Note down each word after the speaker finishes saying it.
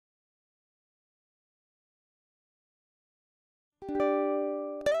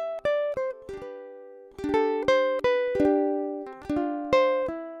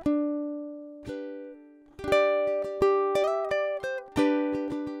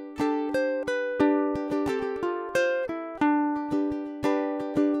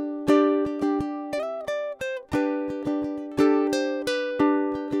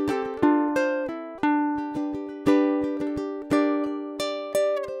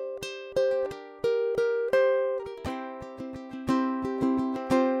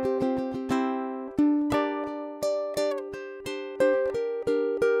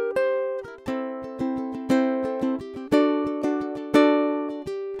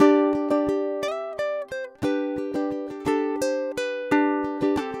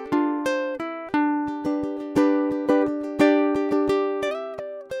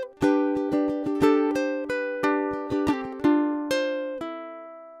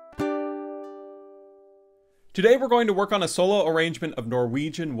Today we're going to work on a solo arrangement of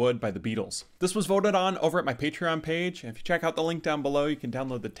Norwegian Wood by the Beatles. This was voted on over at my Patreon page, and if you check out the link down below, you can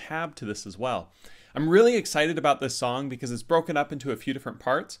download the tab to this as well. I'm really excited about this song because it's broken up into a few different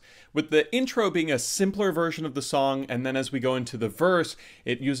parts, with the intro being a simpler version of the song, and then as we go into the verse,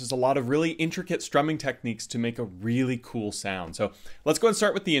 it uses a lot of really intricate strumming techniques to make a really cool sound. So let's go and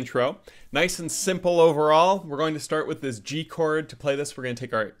start with the intro. Nice and simple overall. We're going to start with this G chord. To play this, we're going to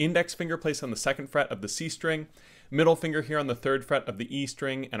take our index finger, place on the 2nd fret of the C string, middle finger here on the 3rd fret of the E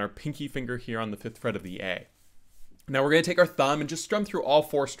string, and our pinky finger here on the 5th fret of the A. Now we're going to take our thumb and just strum through all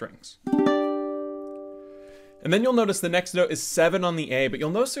 4 strings. And then you'll notice the next note is 7 on the A, but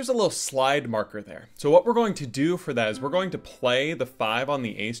you'll notice there's a little slide marker there. So what we're going to do for that is we're going to play the 5 on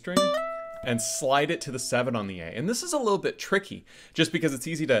the A string and slide it to the 7 on the A. And this is a little bit tricky, just because it's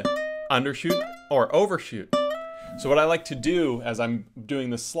easy to undershoot or overshoot. So what I like to do as I'm doing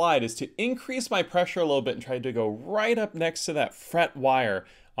the slide is to increase my pressure a little bit and try to go right up next to that fret wire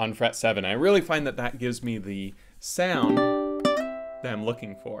on fret 7. I really find that that gives me the sound that I'm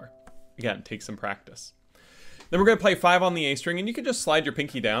looking for. Again, take some practice. Then we're going to play 5 on the A string, and you can just slide your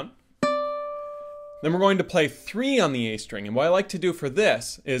pinky down. Then we're going to play 3 on the A string, and what I like to do for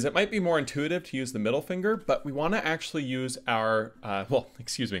this is it might be more intuitive to use the middle finger, but we want to actually use our,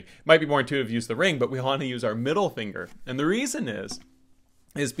 it might be more intuitive to use the ring, but we want to use our middle finger. And the reason is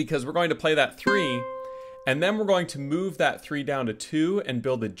because we're going to play that 3, and then we're going to move that 3 down to 2 and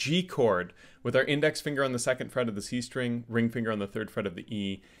build a G chord with our index finger on the 2nd fret of the C string, ring finger on the 3rd fret of the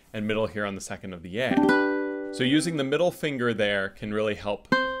E, and middle here on the 2nd of the A. So using the middle finger there can really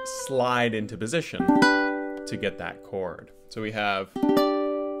help slide into position to get that chord. So we have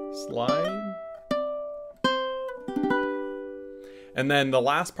slide. And then the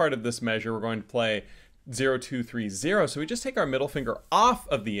last part of this measure, we're going to play 0, 2, 3, 0. So we just take our middle finger off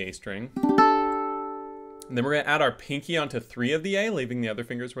of the A string. And then we're going to add our pinky onto 3 of the A, leaving the other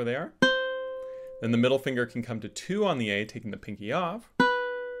fingers where they are. Then the middle finger can come to 2 on the A, taking the pinky off.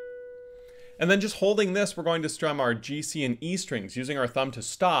 And then just holding this, we're going to strum our G, C, and E strings, using our thumb to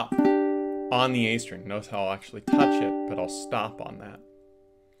stop on the A string. Notice how I'll actually touch it, but I'll stop on that.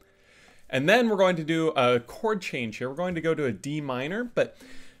 And then we're going to do a chord change here. We're going to go to a D minor, but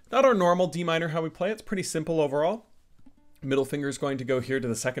not our normal D minor how we play it. It's pretty simple overall. Middle finger is going to go here to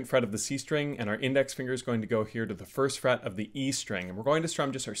the 2nd fret of the C string, and our index finger is going to go here to the 1st fret of the E string. And we're going to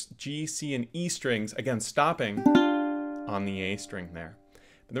strum just our G, C, and E strings, again stopping on the A string there.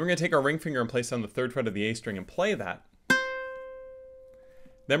 And then we're going to take our ring finger and place it on the 3rd fret of the A string and play that.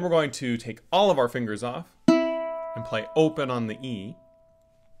 Then we're going to take all of our fingers off and play open on the E.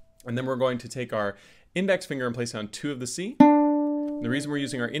 And then we're going to take our index finger and place it on 2 of the C. And the reason we're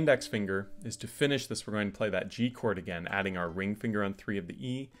using our index finger is to finish this, we're going to play that G chord again, adding our ring finger on 3 of the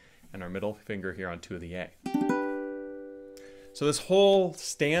E and our middle finger here on 2 of the A. So this whole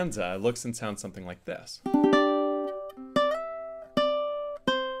stanza looks and sounds something like this.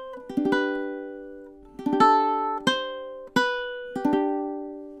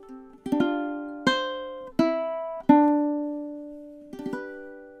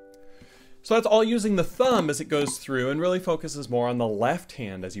 So that's all using the thumb as it goes through and really focuses more on the left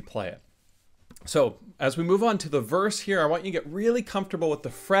hand as you play it. So as we move on to the verse here, I want you to get really comfortable with the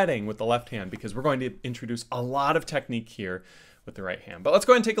fretting with the left hand because we're going to introduce a lot of technique here with the right hand. But let's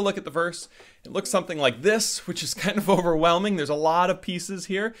go ahead and take a look at the verse. It looks something like this, which is kind of overwhelming. There's a lot of pieces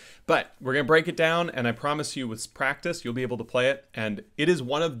here, but we're going to break it down, and I promise you with practice, you'll be able to play it. And it is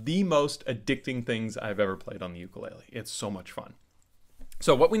one of the most addicting things I've ever played on the ukulele. It's so much fun.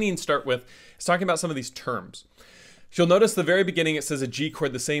 So what we need to start with is talking about some of these terms. So you'll notice the very beginning it says a G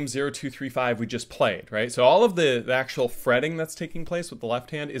chord, the same 0, 2, 3, 5 we just played, right? So all of the actual fretting that's taking place with the left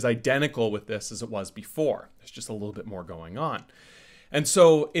hand is identical with this as it was before. There's just a little bit more going on. And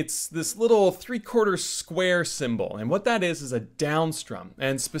so it's this little 3/4 square symbol. And what that is a down strum.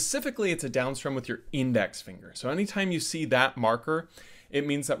 And specifically it's a down strum with your index finger. So anytime you see that marker, it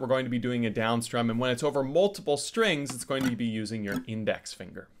means that we're going to be doing a down strum, and when it's over multiple strings, it's going to be using your index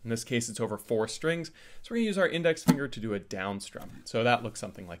finger. In this case, it's over 4 strings, so we're going to use our index finger to do a down strum. So that looks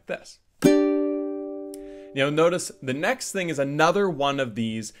something like this. Now notice the next thing is another one of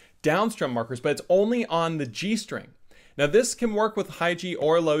these down strum markers, but it's only on the G string. Now this can work with high G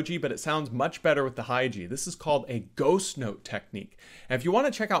or low G, but it sounds much better with the high G. This is called a ghost note technique. And if you want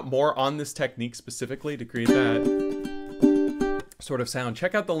to check out more on this technique specifically to create that sort of sound,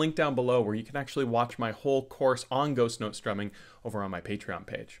 check out the link down below where you can actually watch my whole course on ghost note strumming over on my Patreon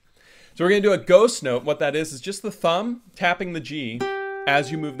page. So we're going to do a ghost note. What that is just the thumb tapping the G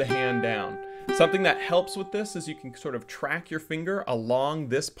as you move the hand down. Something that helps with this is you can sort of track your finger along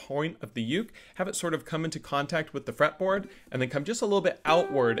this point of the uke, have it sort of come into contact with the fretboard, and then come just a little bit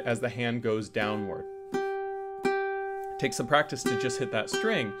outward as the hand goes downward. Take some practice to just hit that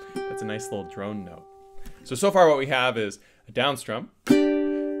string. That's a nice little drone note. So far what we have is a down strum,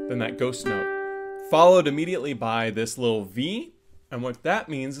 then that ghost note, followed immediately by this little V, and what that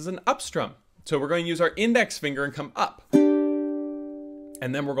means is an up strum. So we're going to use our index finger and come up.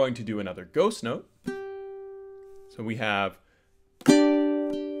 And then we're going to do another ghost note. So we have,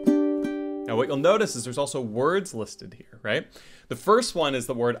 now what you'll notice is there's also words listed here, right? The first one is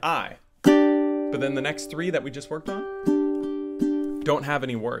the word I, but then the next three that we just worked on don't have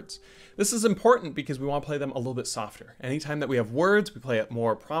any words. This is important because we want to play them a little bit softer. Anytime that we have words, we play it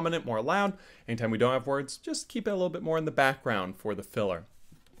more prominent, more loud. Anytime we don't have words, just keep it a little bit more in the background for the filler.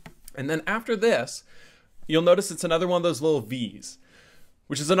 And then after this, you'll notice it's another one of those little V's,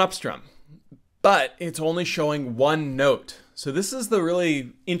 which is an up strum, but it's only showing one note. So this is the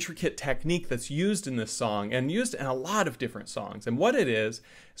really intricate technique that's used in this song and used in a lot of different songs. And what it is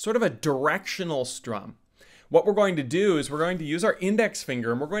sort of a directional strum. What we're going to do is we're going to use our index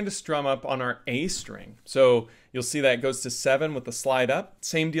finger and we're going to strum up on our A string. So you'll see that it goes to 7 with the slide up.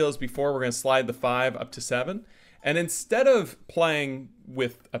 Same deal as before, we're going to slide the 5 up to 7. And instead of playing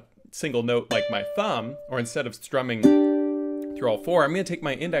with a single note like my thumb, or instead of strumming through all 4, I'm going to take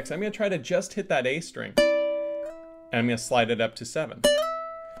my index, I'm going to try to just hit that A string, and I'm going to slide it up to 7.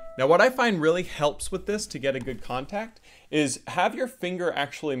 Now what I find really helps with this to get a good contact is have your finger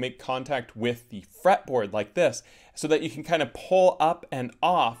actually make contact with the fretboard like this, so that you can kind of pull up and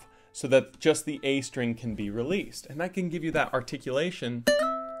off so that just the A string can be released. And that can give you that articulation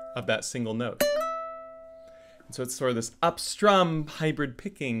of that single note. And so it's sort of this up strum hybrid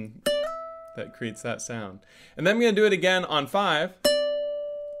picking that creates that sound. And then I'm going to do it again on 5,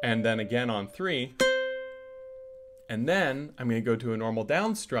 and then again on 3, and then I'm going to go to a normal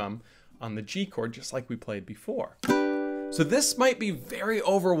down strum on the G chord just like we played before. So this might be very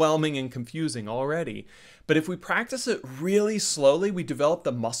overwhelming and confusing already, but if we practice it really slowly, we develop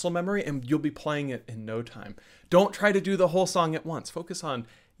the muscle memory and you'll be playing it in no time. Don't try to do the whole song at once. Focus on,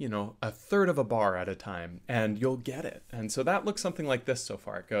 you know, a third of a bar at a time and you'll get it. And so that looks something like this so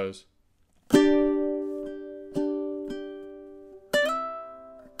far. It goes.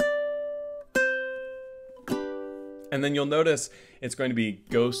 And then you'll notice it's going to be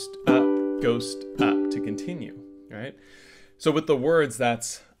ghost up to continue, right? So with the words,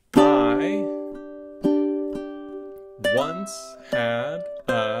 that's I once had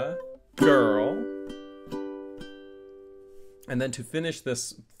a girl. And then to finish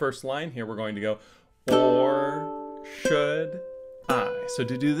this first line here, we're going to go, or should I. So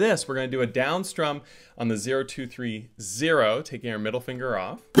to do this, we're going to do a down strum on the 0, 2, 3, 0, taking our middle finger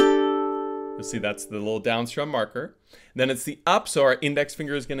off. You'll see that's the little down strum marker. Then it's the up, so our index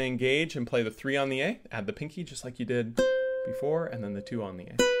finger is going to engage and play the 3 on the A. Add the pinky just like you did before, and then the 2 on the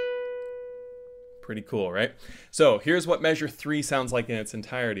A. Pretty cool, right? So here's what measure 3 sounds like in its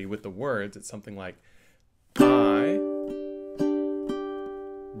entirety with the words. It's something like, I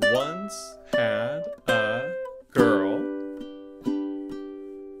once had a girl,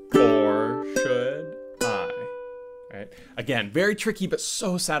 or should I? Right? Again, very tricky, but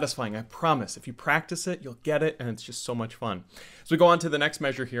so satisfying, I promise. If you practice it, you'll get it, and it's just so much fun. So we go on to the next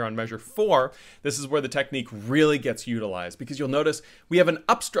measure here on measure 4. This is where the technique really gets utilized, because you'll notice we have an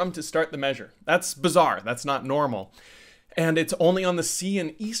up strum to start the measure. That's bizarre, that's not normal. And it's only on the C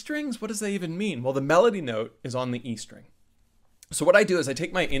and E strings? What does that even mean? Well, the melody note is on the E string. So what I do is I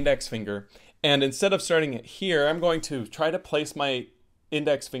take my index finger, and instead of starting it here, I'm going to try to place my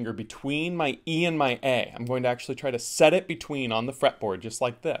index finger between my E and my A. I'm going to actually try to set it between on the fretboard, just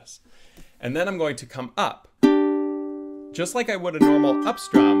like this. And then I'm going to come up, just like I would a normal up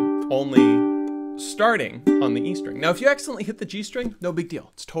strum, only starting on the E string. Now, if you accidentally hit the G string, no big deal.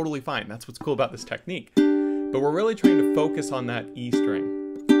 It's totally fine. That's what's cool about this technique. But we're really trying to focus on that E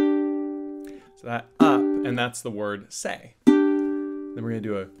string. So that up, and that's the word say. Then we're going to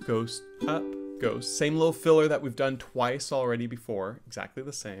do a ghost up, ghost. Same little filler that we've done twice already before. Exactly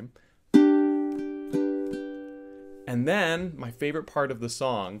the same. And then my favorite part of the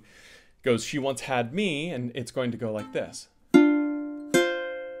song goes, she once had me, and it's going to go like this.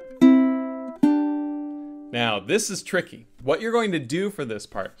 Now, this is tricky. What you're going to do for this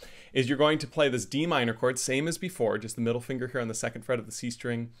part is you're going to play this D minor chord, same as before, just the middle finger here on the 2nd fret of the C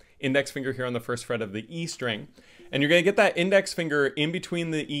string, index finger here on the 1st fret of the E string, and you're going to get that index finger in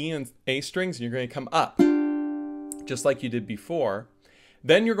between the E and A strings, and you're going to come up, just like you did before.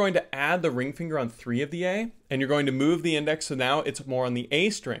 Then you're going to add the ring finger on 3 of the A, and you're going to move the index, so now it's more on the A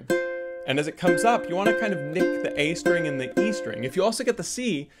string. And as it comes up, you want to kind of nick the A string and the E string. If you also get the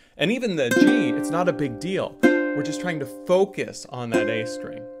C and even the G, it's not a big deal. We're just trying to focus on that A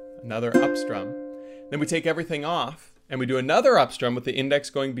string. Another up strum. Then we take everything off and we do another up strum with the index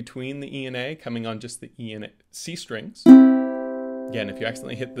going between the E and A, coming on just the E and C strings. Again, if you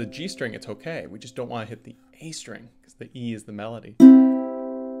accidentally hit the G string, it's okay. We just don't want to hit the A string because the E is the melody.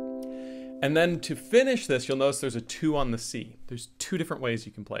 And then to finish this, you'll notice there's a 2 on the C. There's 2 different ways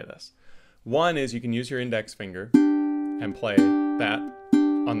you can play this. One is you can use your index finger and play that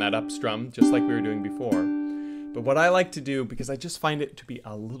on that up strum, just like we were doing before. But what I like to do, because I just find it to be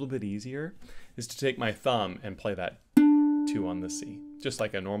a little bit easier, is to take my thumb and play that 2 on the C, just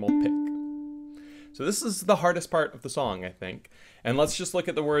like a normal pick. So this is the hardest part of the song, I think. And let's just look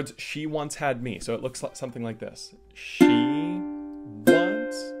at the words, she once had me. So it looks like something like this. She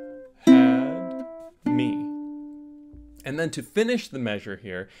once had me. And then to finish the measure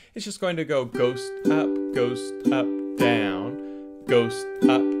here, it's just going to go ghost, up, down, ghost,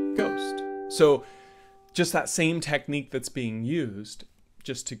 up, ghost. So just that same technique that's being used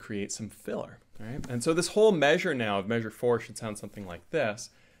just to create some filler, right? And so this whole measure now of measure 4 should sound something like this.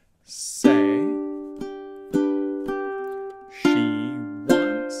 Say, she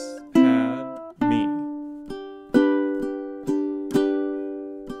once had me.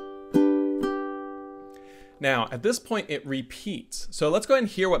 Now, at this point, it repeats. So let's go ahead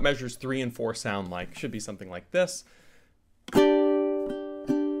and hear what measures 3 and 4 sound like. Should be something like this.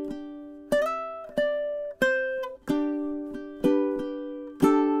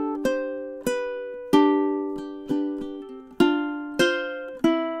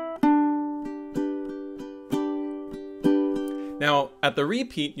 Now, at the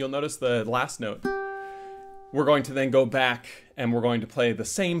repeat, you'll notice the last note. We're going to then go back and we're going to play the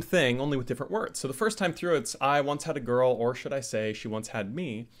same thing, only with different words. So the first time through, it's I once had a girl, or should I say, she once had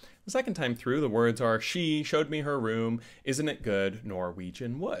me. The second time through, the words are she showed me her room, isn't it good,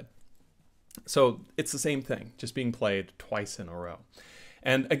 Norwegian wood. So it's the same thing, just being played twice in a row.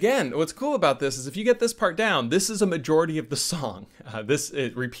 And again, what's cool about this is if you get this part down, this is a majority of the song.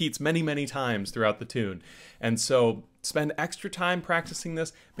 It repeats many, many times throughout the tune. And so spend extra time practicing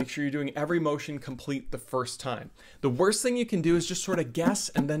this. Make sure you're doing every motion complete the first time. The worst thing you can do is just sort of guess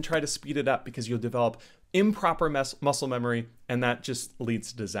and then try to speed it up because you'll develop improper muscle memory and that just leads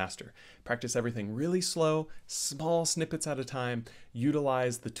to disaster. Practice everything really slow, small snippets at a time.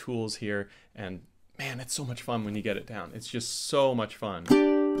 Utilize the tools here and man, it's so much fun when you get it down. It's just so much fun.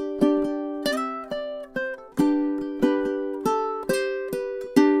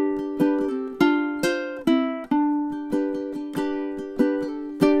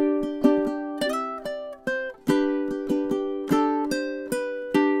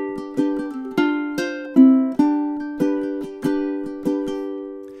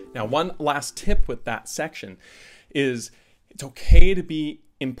 Now, one last tip with that section is it's okay to be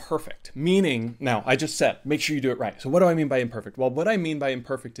imperfect, meaning, now I just said, make sure you do it right. So what do I mean by imperfect? Well, what I mean by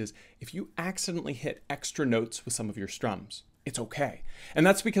imperfect is if you accidentally hit extra notes with some of your strums, it's okay. And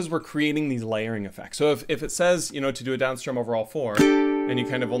that's because we're creating these layering effects. So if it says, you know, to do a down strum over all 4 and you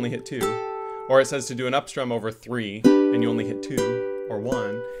kind of only hit 2, or it says to do an up strum over 3 and you only hit 2 or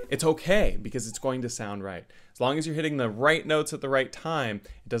 1, it's okay because it's going to sound right. As long as you're hitting the right notes at the right time,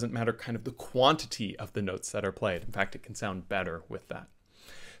 it doesn't matter kind of the quantity of the notes that are played. In fact, it can sound better with that.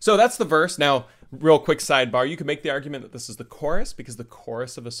 So that's the verse. Now, real quick sidebar, you can make the argument that this is the chorus because the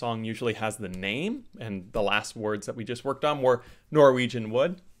chorus of a song usually has the name and the last words that we just worked on were Norwegian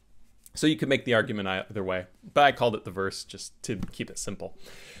wood. So you could make the argument either way, but I called it the verse just to keep it simple.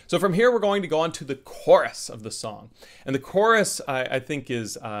 So from here, we're going to go on to the chorus of the song. And the chorus, I think,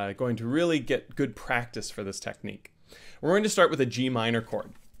 is going to really get good practice for this technique. We're going to start with a G minor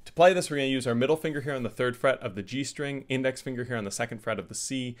chord. To play this, we're going to use our middle finger here on the 3rd fret of the G string, index finger here on the 2nd fret of the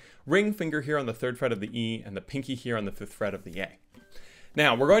C, ring finger here on the 3rd fret of the E, and the pinky here on the 5th fret of the A.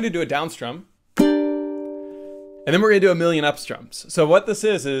 Now, we're going to do a down strum, and then we're going to do a million up strums. So what this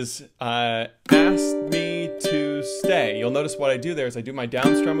is asked me to stay. You'll notice what I do there is I do my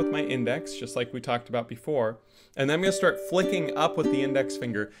down strum with my index, just like we talked about before, and then I'm going to start flicking up with the index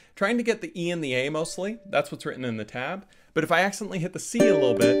finger, trying to get the E and the A mostly. That's what's written in the tab. But if I accidentally hit the C a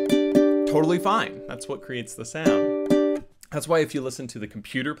little bit, totally fine. That's what creates the sound. That's why if you listen to the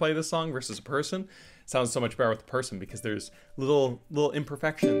computer play this song versus a person, it sounds so much better with a person because there's little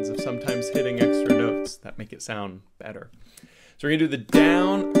imperfections of sometimes hitting extra notes that make it sound better. So we're gonna do the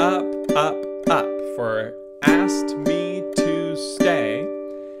down, up, up for asked me to stay.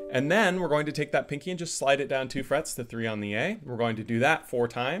 And then we're going to take that pinky and just slide it down 2 frets to 3 on the A. We're going to do that 4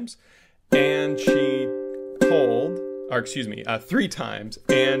 times. And she told, or excuse me, 3 times,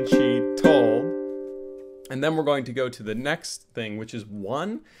 and she told. And then we're going to go to the next thing, which is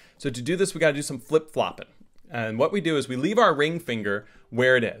 1. So to do this, we got to do some flip-flopping. And what we do is we leave our ring finger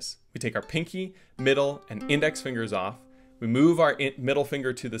where it is. We take our pinky, middle, and index fingers off. We move our middle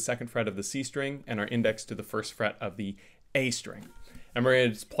finger to the 2nd fret of the C string and our index to the 1st fret of the A string. And we're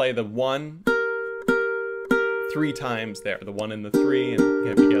going to play the 1 3 times there. The 1 and the 3, and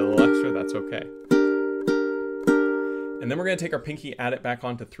if you get a little extra, that's okay. And then we're going to take our pinky, add it back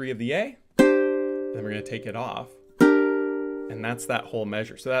onto 3 of the A. Then we're going to take it off. And that's that whole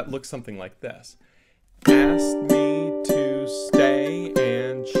measure. So that looks something like this. Asked me to stay,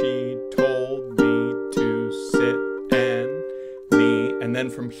 and she told me to sit and me. And then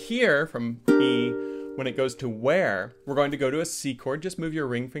from here, from E, when it goes to where, we're going to go to a C chord. Just move your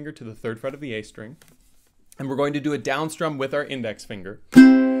ring finger to the 3rd fret of the A string. And we're going to do a down strum with our index finger.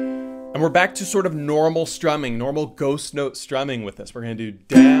 And we're back to sort of normal strumming, normal ghost note strumming with this. We're going to do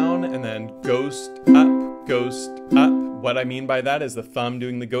down and then ghost up, ghost up. What I mean by that is the thumb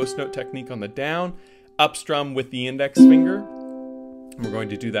doing the ghost note technique on the down, up strum with the index finger. And we're going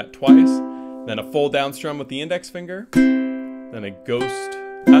to do that twice. Then a full down strum with the index finger. Then a ghost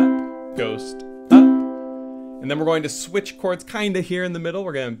up, ghost up. And then we're going to switch chords kind of here in the middle.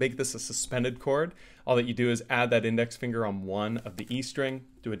 We're going to make this a suspended chord. All that you do is add that index finger on 1 of the E string,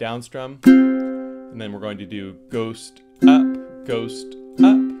 do a down strum, and then we're going to do ghost up,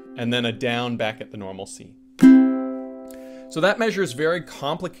 and then a down back at the normal C. So that measure is very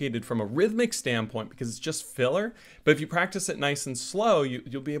complicated from a rhythmic standpoint because it's just filler, but if you practice it nice and slow,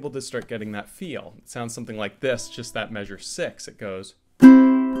 you'll be able to start getting that feel. It sounds something like this, just that measure 6. It goes.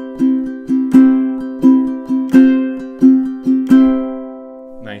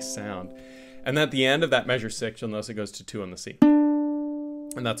 Nice sound. And then at the end of that measure 6, you'll notice it goes to 2 on the C.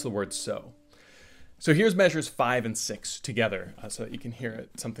 And that's the word so. So here's measures 5 and 6 together so that you can hear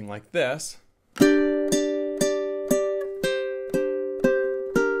it something like this.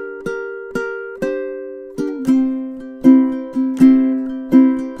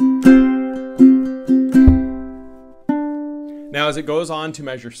 Now as it goes on to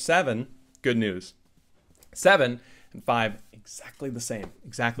measure 7, good news. 7 and 5, exactly the same,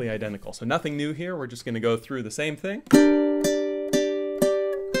 exactly identical. So nothing new here. We're just going to go through the same thing.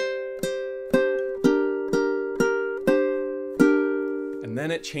 And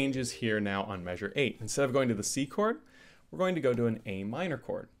then it changes here now on measure 8. Instead of going to the C chord, we're going to go to an A minor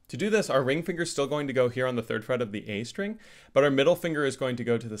chord. To do this, our ring finger is still going to go here on the 3rd fret of the A string, but our middle finger is going to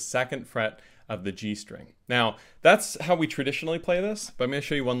go to the 2nd fret of the G string. Now, that's how we traditionally play this, but I'm going to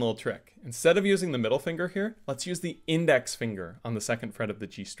show you one little trick. Instead of using the middle finger here, let's use the index finger on the 2nd fret of the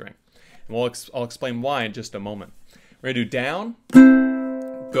G string. And I'll explain why in just a moment. We're going to do down,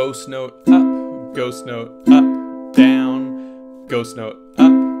 ghost note up, ghost note up, down, ghost note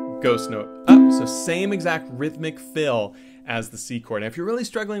up, ghost note up. So same exact rhythmic fill as the C chord. And if you're really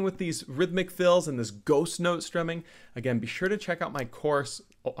struggling with these rhythmic fills and this ghost note strumming, again, be sure to check out my course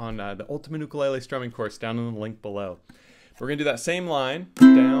on the Ultimate Ukulele Strumming course down in the link below. We're going to do that same line,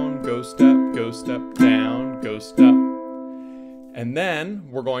 down, ghost up, down, ghost up. And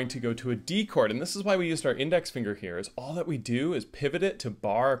then we're going to go to a D chord. And this is why we used our index finger here, is all that we do is pivot it to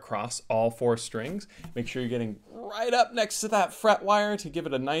bar across all 4 strings. Make sure you're getting right up next to that fret wire to give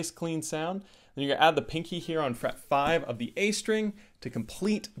it a nice clean sound. Then you're going to add the pinky here on fret 5 of the A string to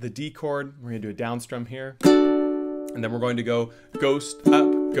complete the D chord. We're going to do a down strum here. And then we're going to go ghost up,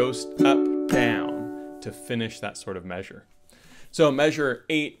 down to finish that sort of measure. So measure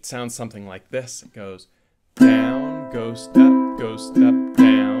 8 sounds something like this. It goes down, ghost up, down, ghost up,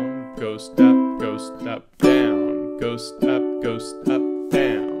 down, ghost up, down, ghost up,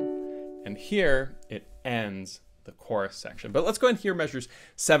 down. And here it ends the chorus section. But let's go ahead and hear measures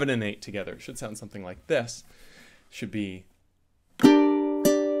 7 and 8 together. It should sound something like this. It should be.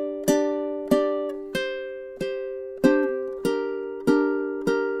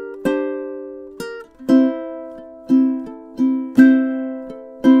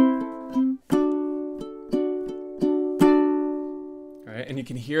 And you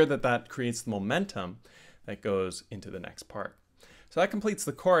can hear that that creates the momentum that goes into the next part. So that completes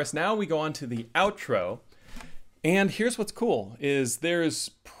the chorus. Now we go on to the outro. And here's what's cool, is there's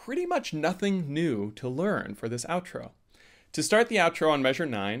pretty much nothing new to learn for this outro. To start the outro on measure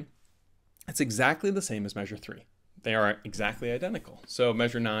 9, it's exactly the same as measure 3. They are exactly identical. So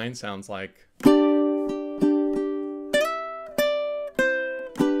measure 9 sounds like.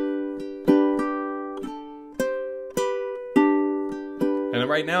 And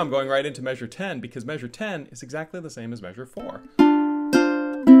right now I'm going right into measure 10 because measure 10 is exactly the same as measure 4.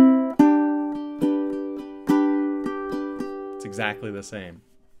 exactly the same.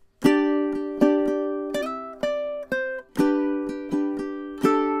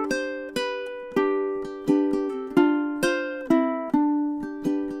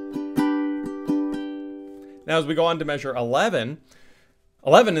 Now as we go on to measure 11,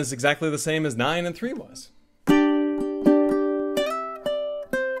 11 is exactly the same as 9 and 3 was.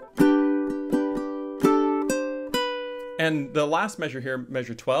 And the last measure here,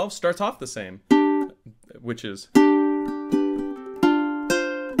 measure 12, starts off the same, which is...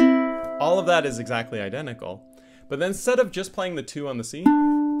 all of that is exactly identical. But then instead of just playing the 2 on the C,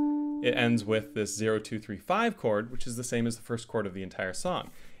 it ends with this 0, 2, 3, 5 chord, which is the same as the first chord of the entire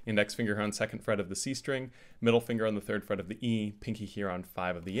song. Index finger on 2nd fret of the C string, middle finger on the 3rd fret of the E, pinky here on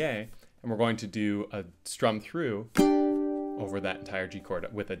 5 of the A, and we're going to do a strum through over that entire G chord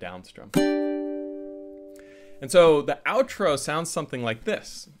with a down strum. And so the outro sounds something like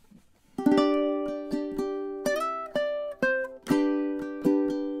this.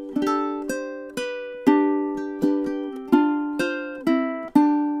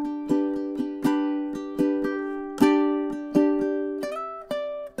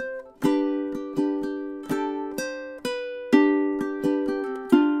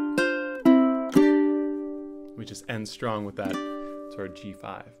 We just end strong with that sort of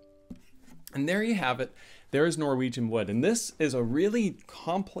G5. And there you have it. There is Norwegian Wood. And this is a really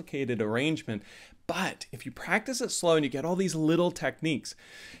complicated arrangement, but if you practice it slow and you get all these little techniques,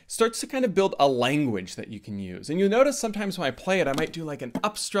 it starts to kind of build a language that you can use. And you'll notice sometimes when I play it, I might do like an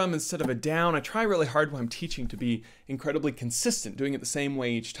up strum instead of a down. I try really hard when I'm teaching to be incredibly consistent, doing it the same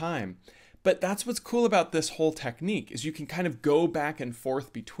way each time. But that's what's cool about this whole technique, is you can kind of go back and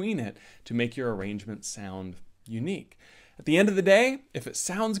forth between it to make your arrangement sound unique. At the end of the day, if it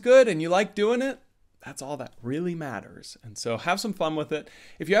sounds good and you like doing it, that's all that really matters. And so have some fun with it.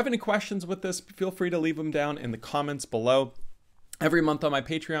 If you have any questions with this, feel free to leave them down in the comments below. Every month on my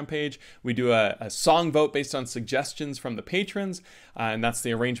Patreon page, we do a song vote based on suggestions from the patrons, and that's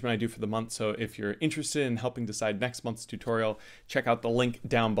the arrangement I do for the month. So if you're interested in helping decide next month's tutorial, check out the link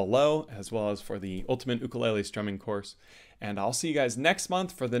down below, as well as for the Ultimate Ukulele Strumming course. And I'll see you guys next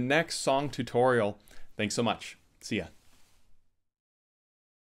month for the next song tutorial. Thanks so much. See ya.